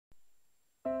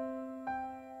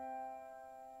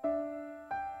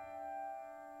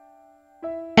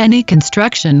Any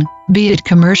construction, be it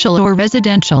commercial or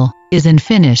residential, isn't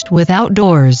finished without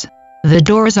doors. The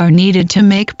doors are needed to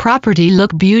make property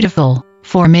look beautiful,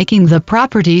 for making the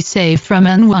property safe from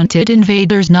unwanted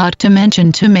invaders, not to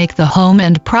mention to make the home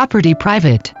and property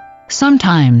private.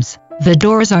 Sometimes, the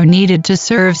doors are needed to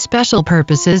serve special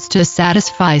purposes to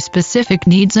satisfy specific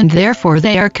needs, and therefore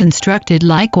they are constructed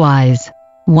likewise.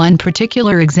 One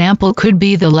particular example could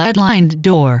be the lead-lined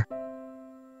door.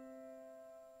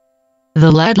 The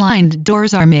lead-lined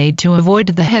doors are made to avoid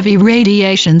the heavy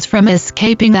radiations from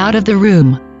escaping out of the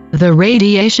room. The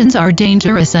radiations are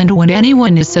dangerous, and when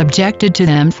anyone is subjected to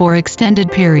them for extended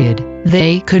period,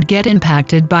 they could get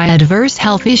impacted by adverse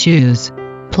health issues.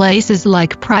 Places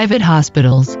like private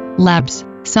hospitals, labs,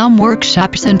 some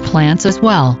workshops and plants as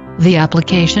well, the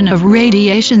application of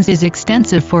radiations is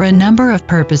extensive for a number of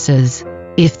purposes.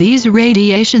 If these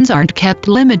radiations aren't kept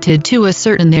limited to a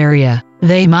certain area,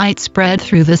 they might spread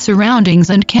through the surroundings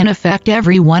and can affect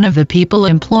every one of the people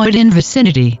employed in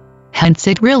vicinity. Hence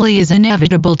it really is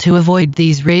inevitable to avoid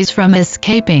these rays from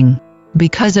escaping.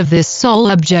 Because of this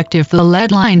sole objective, the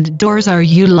lead-lined doors are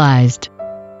utilized.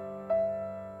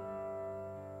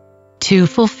 To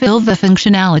fulfill the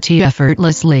functionality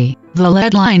effortlessly, the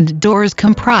lead-lined doors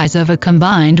comprise of a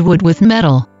combined wood with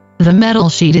metal. The metal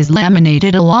sheet is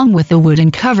laminated along with the wooden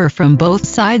cover from both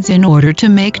sides in order to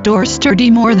make doors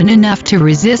sturdy more than enough to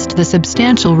resist the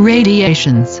substantial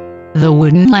radiations. The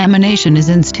wooden lamination is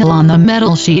installed on the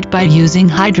metal sheet by using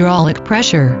hydraulic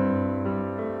pressure.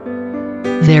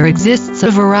 There exists a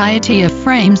variety of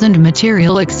frames and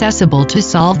material accessible to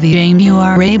solve the aim. You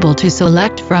are able to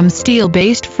select from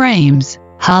steel-based frames,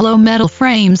 hollow metal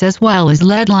frames as well as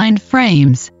lead-lined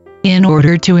frames. In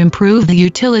order to improve the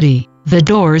utility, the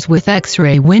doors with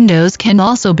X-ray windows can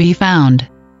also be found.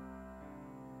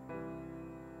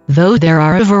 Though there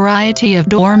are a variety of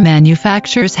door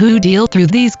manufacturers who deal through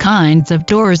these kinds of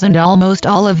doors, and almost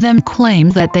all of them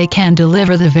claim that they can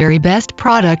deliver the very best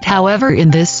product, however in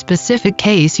this specific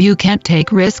case you can't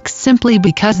take risks simply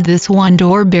because this one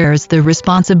door bears the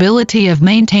responsibility of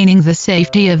maintaining the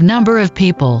safety of number of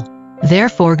people.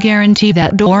 Therefore guarantee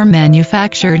that door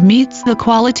manufactured meets the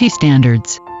quality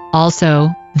standards. Also,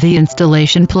 the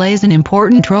installation plays an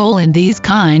important role in these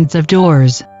kinds of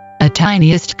doors. A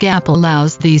tiniest gap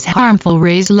allows these harmful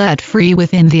rays let free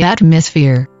within the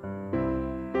atmosphere.